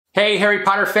Hey Harry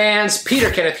Potter fans,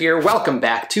 Peter Kenneth here. Welcome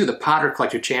back to the Potter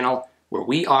Collector channel, where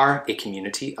we are a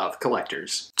community of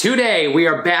collectors. Today we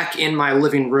are back in my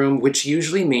living room, which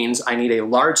usually means I need a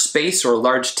large space or a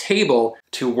large table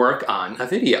to work on a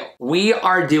video. We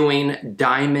are doing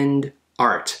diamond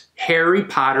art. Harry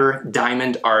Potter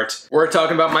diamond art. We're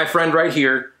talking about my friend right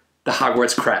here, the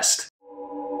Hogwarts Crest.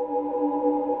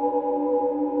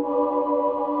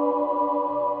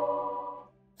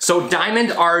 So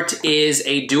diamond art is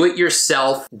a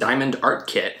do-it-yourself diamond art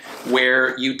kit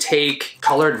where you take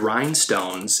colored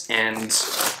rhinestones and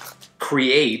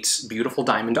create beautiful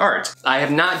diamond art. I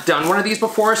have not done one of these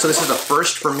before, so this is a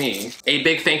first for me. A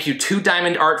big thank you to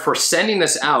Diamond Art for sending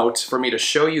this out for me to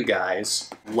show you guys.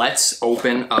 Let's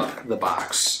open up the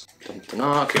box. Okay,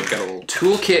 we've got a little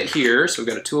toolkit here. So we've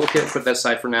got a toolkit, put that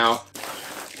aside for now.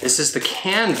 This is the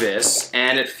canvas,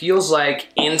 and it feels like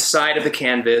inside of the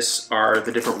canvas are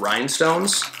the different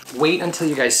rhinestones. Wait until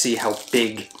you guys see how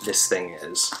big this thing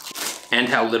is and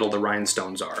how little the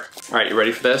rhinestones are. All right, you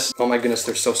ready for this? Oh my goodness,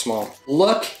 they're so small.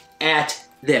 Look at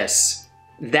this.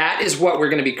 That is what we're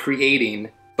gonna be creating,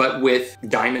 but with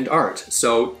diamond art.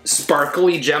 So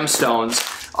sparkly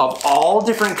gemstones of all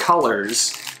different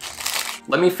colors.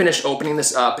 Let me finish opening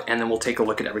this up and then we'll take a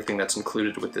look at everything that's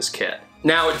included with this kit.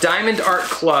 Now, Diamond Art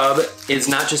Club is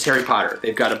not just Harry Potter.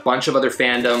 They've got a bunch of other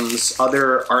fandoms,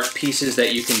 other art pieces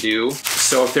that you can do.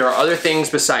 So if there are other things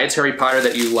besides Harry Potter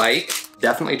that you like,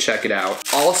 definitely check it out.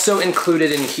 Also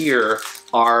included in here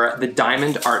are the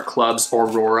Diamond Art Club's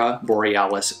Aurora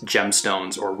Borealis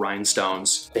gemstones or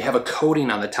rhinestones. They have a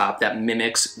coating on the top that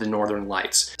mimics the northern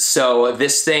lights. So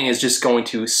this thing is just going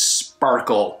to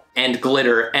sparkle and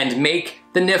glitter and make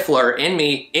the Niffler in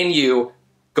me, in you,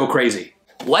 go crazy.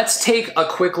 Let's take a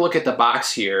quick look at the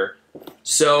box here.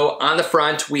 So on the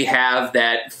front, we have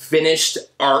that finished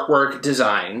artwork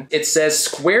design. It says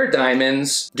Square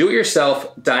Diamonds,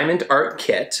 Do-It-Yourself Diamond Art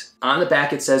Kit. On the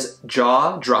back, it says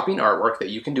jaw-dropping artwork that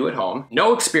you can do at home.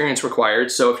 No experience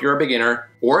required, so if you're a beginner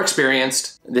or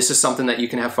experienced, this is something that you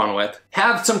can have fun with.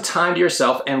 Have some time to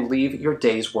yourself and leave your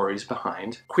day's worries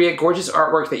behind. Create gorgeous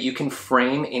artwork that you can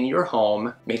frame in your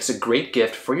home. Makes a great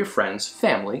gift for your friends,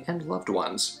 family, and loved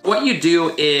ones. What you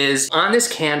do is, on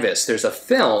this canvas, there's a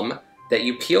film that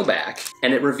you peel back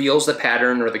and it reveals the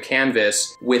pattern or the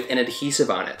canvas with an adhesive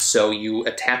on it. So you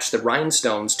attach the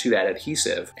rhinestones to that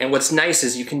adhesive. And what's nice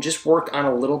is you can just work on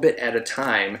a little bit at a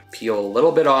time, peel a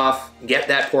little bit off, get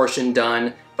that portion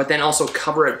done, but then also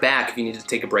cover it back if you need to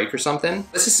take a break or something.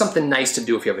 This is something nice to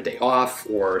do if you have a day off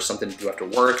or something to do after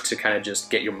work to kind of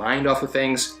just get your mind off of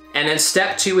things. And then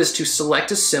step 2 is to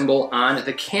select a symbol on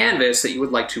the canvas that you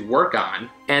would like to work on,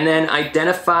 and then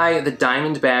identify the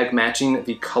diamond bag matching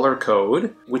the color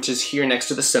code, which is here next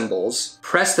to the symbols.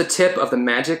 Press the tip of the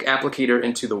magic applicator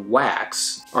into the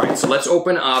wax. All right, so let's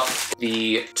open up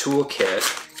the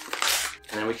toolkit,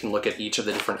 and then we can look at each of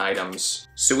the different items.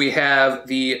 So we have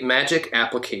the magic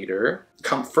applicator,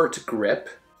 comfort grip,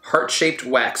 heart-shaped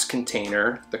wax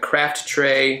container, the craft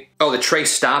tray. Oh, the tray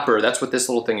stopper, that's what this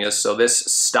little thing is. So this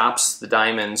stops the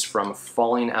diamonds from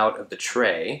falling out of the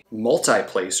tray.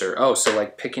 Multi-placer, oh, so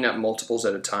like picking up multiples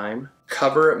at a time.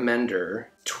 Cover mender,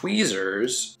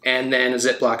 tweezers, and then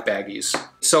Ziploc baggies.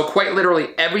 So quite literally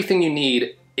everything you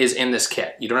need is in this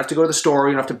kit. You don't have to go to the store,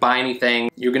 you don't have to buy anything.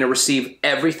 You're gonna receive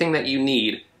everything that you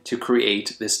need to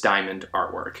create this diamond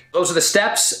artwork. Those are the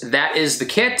steps, that is the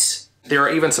kit. There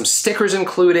are even some stickers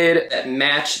included that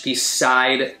match the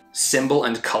side symbol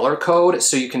and color code,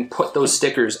 so you can put those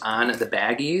stickers on the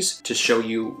baggies to show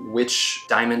you which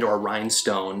diamond or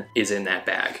rhinestone is in that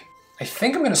bag. I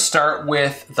think I'm gonna start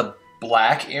with the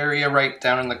black area right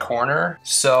down in the corner.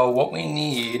 So what we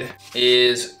need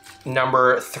is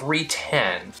number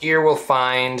 310. Here we'll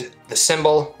find the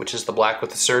symbol, which is the black with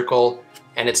the circle,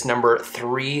 and it's number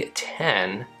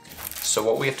 310. So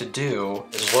what we have to do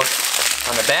is look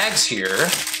on the bags here,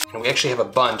 and we actually have a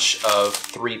bunch of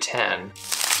 310.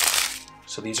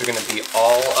 So these are gonna be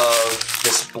all of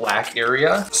this black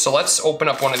area. So let's open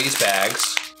up one of these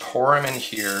bags, pour them in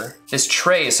here. This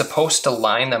tray is supposed to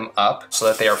line them up so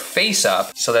that they are face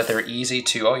up, so that they're easy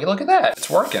to, oh, you look at that, it's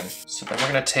working. So then we're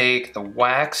gonna take the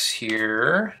wax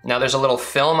here. Now there's a little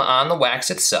film on the wax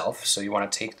itself, so you wanna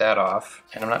take that off.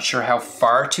 And I'm not sure how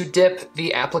far to dip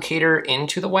the applicator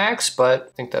into the wax, but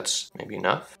I think that's maybe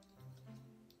enough.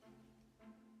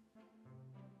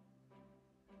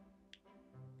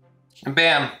 And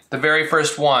bam, the very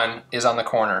first one is on the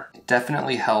corner. It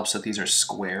definitely helps that these are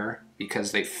square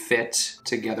because they fit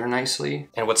together nicely.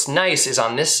 And what's nice is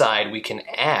on this side, we can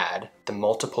add the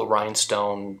multiple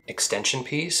rhinestone extension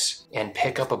piece and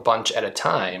pick up a bunch at a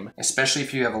time, especially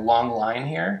if you have a long line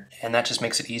here, and that just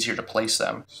makes it easier to place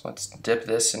them. So let's dip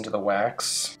this into the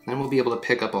wax. Then we'll be able to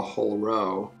pick up a whole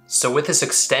row. So with this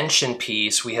extension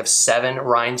piece, we have 7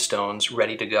 rhinestones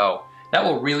ready to go. That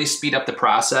will really speed up the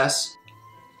process.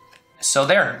 So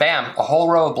there, bam, a whole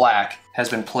row of black has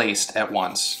been placed at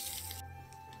once.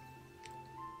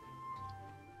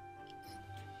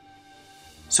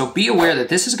 So be aware that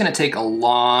this is gonna take a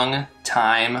long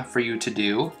time for you to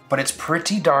do, but it's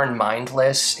pretty darn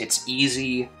mindless, it's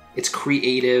easy, it's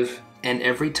creative, and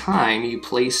every time you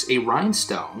place a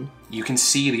rhinestone, you can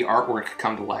see the artwork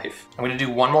come to life. I'm gonna do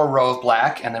one more row of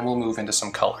black and then we'll move into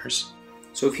some colors.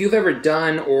 So if you've ever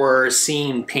done or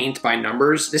seen paint by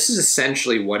numbers, this is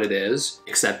essentially what it is,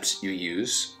 except you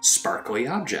use sparkly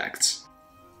objects.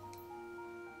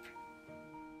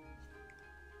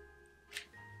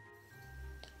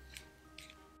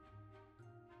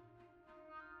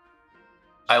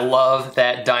 I love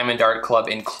that Diamond Art Club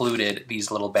included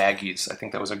these little baggies. I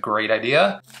think that was a great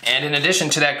idea. And in addition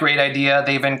to that great idea,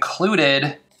 they've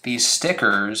included these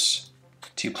stickers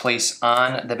to place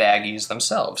on the baggies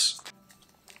themselves.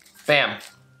 Bam.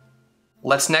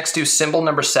 Let's next do symbol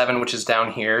number 7, which is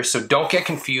down here. So don't get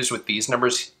confused with these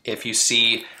numbers. If you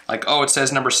see like, oh, it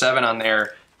says number 7 on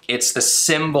there, it's the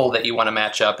symbol that you want to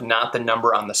match up, not the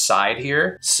number on the side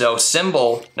here. So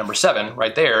symbol number 7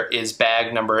 right there is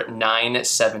bag number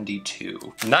 972.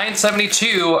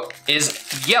 972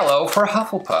 is yellow for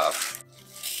Hufflepuff.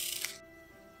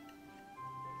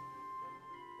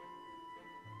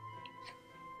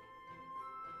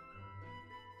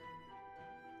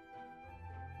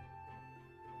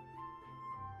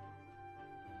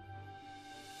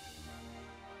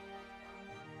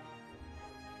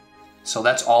 So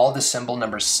that's all the symbol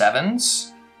number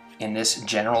 7s in this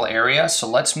general area. So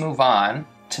let's move on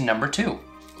to number 2.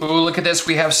 Ooh, look at this.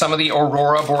 We have some of the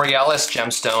Aurora Borealis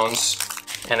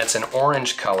gemstones, and it's an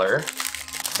orange color.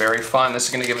 Very fun. This is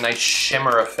gonna give a nice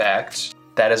shimmer effect.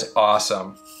 That is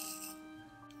awesome.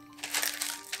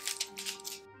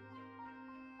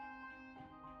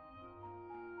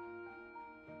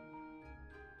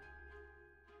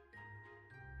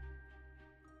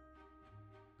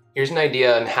 Here's an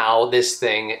idea on how this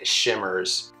thing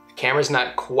shimmers. The camera's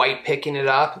not quite picking it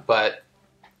up, but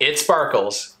it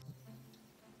sparkles.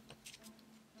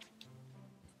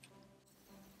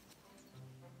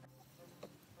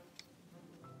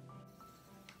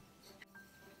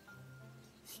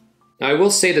 Now I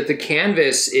will say that the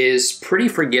canvas is pretty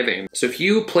forgiving. So if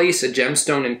you place a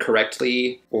gemstone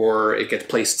incorrectly or it gets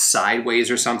placed sideways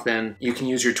or something, you can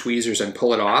use your tweezers and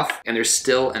pull it off, and there's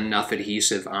still enough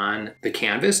adhesive on the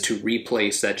canvas to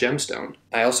replace that gemstone.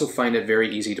 I also find it very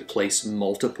easy to place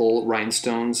multiple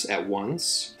rhinestones at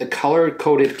once. The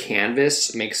color-coded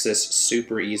canvas makes this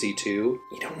super easy too.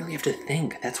 You don't really have to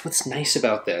think. That's what's nice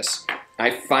about this. I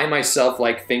find myself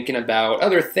like thinking about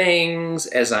other things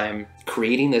as I'm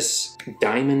creating this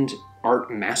diamond art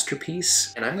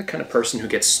masterpiece, and I'm the kind of person who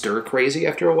gets stir crazy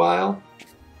after a while.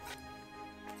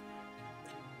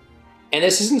 And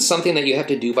this isn't something that you have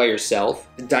to do by yourself.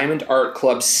 The Diamond Art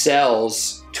Club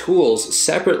sells tools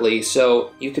separately,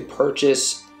 so you could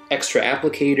purchase extra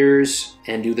applicators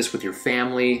and do this with your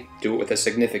family, do it with a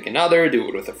significant other, do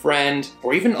it with a friend,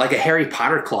 or even like a Harry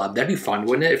Potter club. That'd be fun,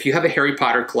 wouldn't it? If you have a Harry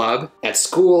Potter club at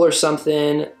school or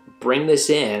something, bring this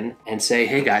in and say,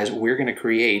 hey guys, we're gonna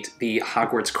create the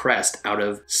Hogwarts Crest out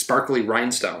of sparkly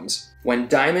rhinestones. When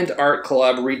Diamond Art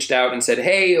Club reached out and said,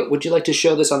 hey, would you like to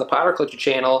show this on the Potter Collector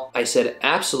channel? I said,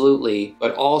 absolutely,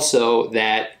 but also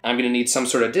that I'm gonna need some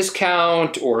sort of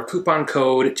discount or coupon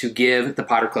code to give the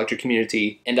Potter Collector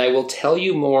community. And I will tell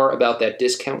you more about that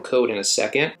discount code in a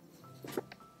second.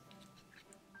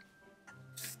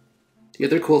 The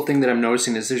other cool thing that I'm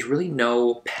noticing is there's really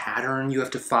no pattern you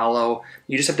have to follow.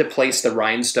 You just have to place the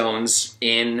rhinestones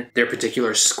in their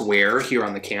particular square here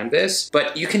on the canvas.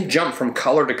 But you can jump from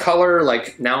color to color.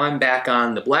 Like now I'm back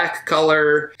on the black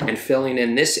color and filling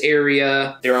in this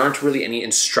area. There aren't really any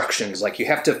instructions. Like you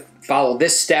have to follow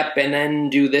this step and then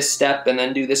do this step and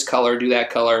then do this color, do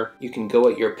that color. You can go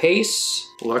at your pace.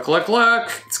 Look, look,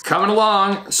 look, it's coming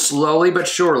along, slowly but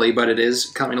surely, but it is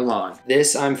coming along.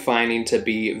 This I'm finding to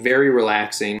be very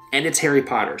relaxing, and it's Harry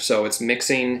Potter, so it's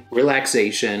mixing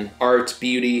relaxation, art,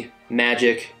 beauty,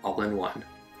 magic, all in one.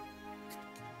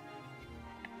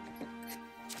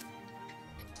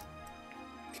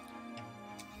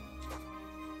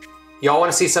 Y'all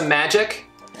wanna see some magic?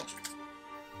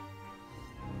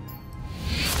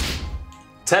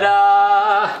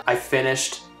 Ta-da! I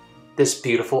finished this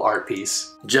beautiful art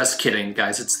piece. Just kidding,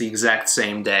 guys. It's the exact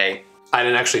same day. I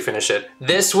didn't actually finish it.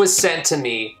 This was sent to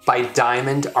me by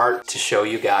Diamond Art to show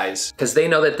you guys. Because they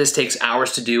know that this takes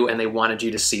hours to do and they wanted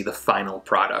you to see the final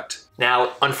product.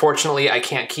 Now, unfortunately, I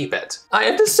can't keep it. I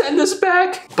have to send this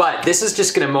back. But this is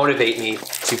just gonna motivate me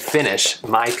to finish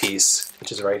my piece,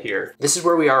 which is right here. This is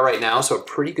where we are right now, so a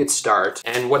pretty good start.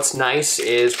 And what's nice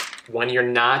is when you're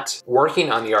not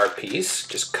working on the art piece,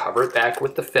 just cover it back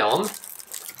with the film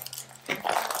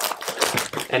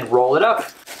and roll it up.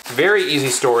 Very easy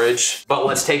storage, but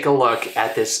let's take a look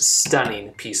at this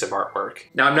stunning piece of artwork.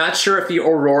 Now, I'm not sure if the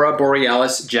Aurora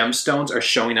Borealis gemstones are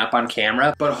showing up on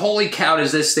camera, but holy cow,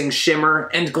 does this thing shimmer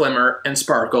and glimmer and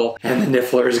sparkle, and the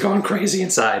Niffler is going crazy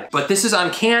inside. But this is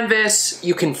on canvas,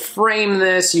 you can frame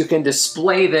this, you can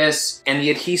display this, and the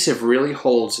adhesive really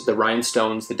holds the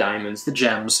rhinestones, the diamonds, the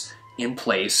gems in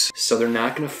place, so they're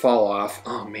not gonna fall off.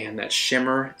 Oh man, that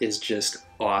shimmer is just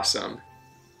awesome.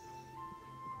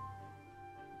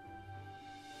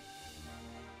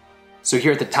 So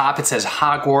here at the top it says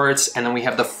Hogwarts, and then we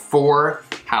have the 4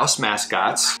 house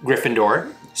mascots: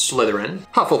 Gryffindor, Slytherin,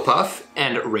 Hufflepuff,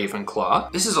 and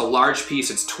Ravenclaw. This is a large piece.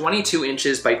 It's 22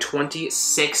 inches by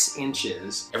 26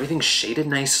 inches. Everything's shaded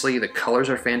nicely. The colors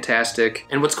are fantastic.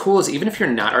 And what's cool is even if you're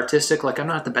not artistic, like I'm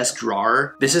not the best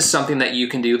drawer, this is something that you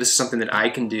can do. This is something that I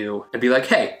can do and be like,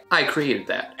 hey, I created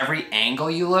that. Every angle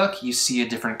you look, you see a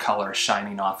different color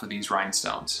shining off of these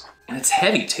rhinestones. And it's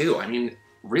heavy too. I mean,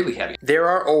 really heavy. There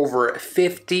are over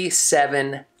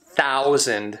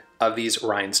 57,000 of these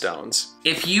rhinestones.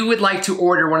 If you would like to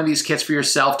order one of these kits for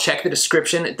yourself, check the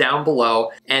description down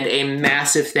below. And a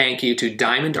massive thank you to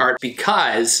Diamond Art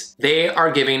because they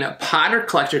are giving Potter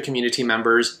Collector community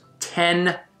members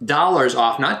 $10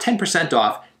 off, not 10%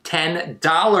 off,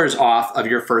 $10 off of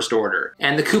your first order.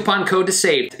 And the coupon code to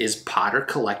save is Potter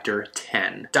Collector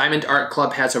 10. Diamond Art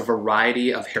Club has a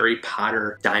variety of Harry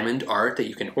Potter diamond art that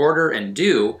you can order and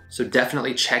do, so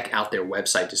definitely check out their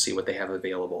website to see what they have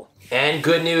available. And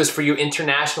good news for you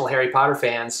international Harry Potter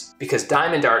fans, because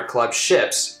Diamond Art Club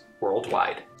ships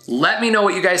worldwide. Let me know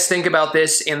what you guys think about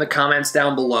this in the comments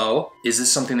down below. Is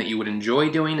this something that you would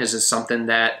enjoy doing? Is this something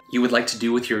that you would like to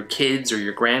do with your kids or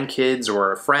your grandkids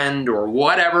or a friend or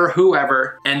whatever,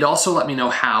 whoever? And also let me know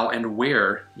how and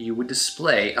where you would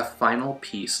display a final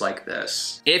piece like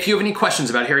this. If you have any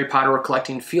questions about Harry Potter or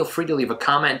collecting, feel free to leave a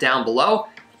comment down below.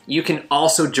 You can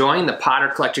also join the Potter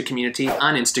Collector community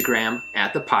on Instagram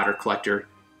at The Potter Collector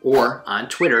or on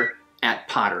Twitter at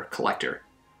Potter Collector.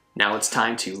 Now it's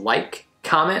time to like,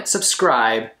 comment,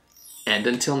 subscribe, and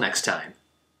until next time,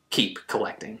 keep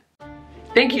collecting.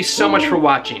 Thank you so much for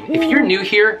watching. If you're new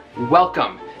here,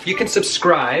 welcome. You can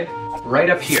subscribe right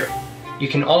up here. You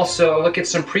can also look at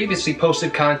some previously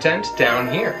posted content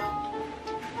down here.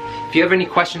 If you have any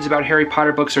questions about Harry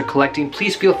Potter books or collecting,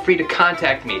 please feel free to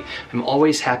contact me. I'm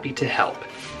always happy to help.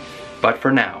 But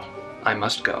for now, I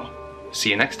must go. See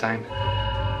you next time.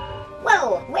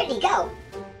 Whoa, where'd he go?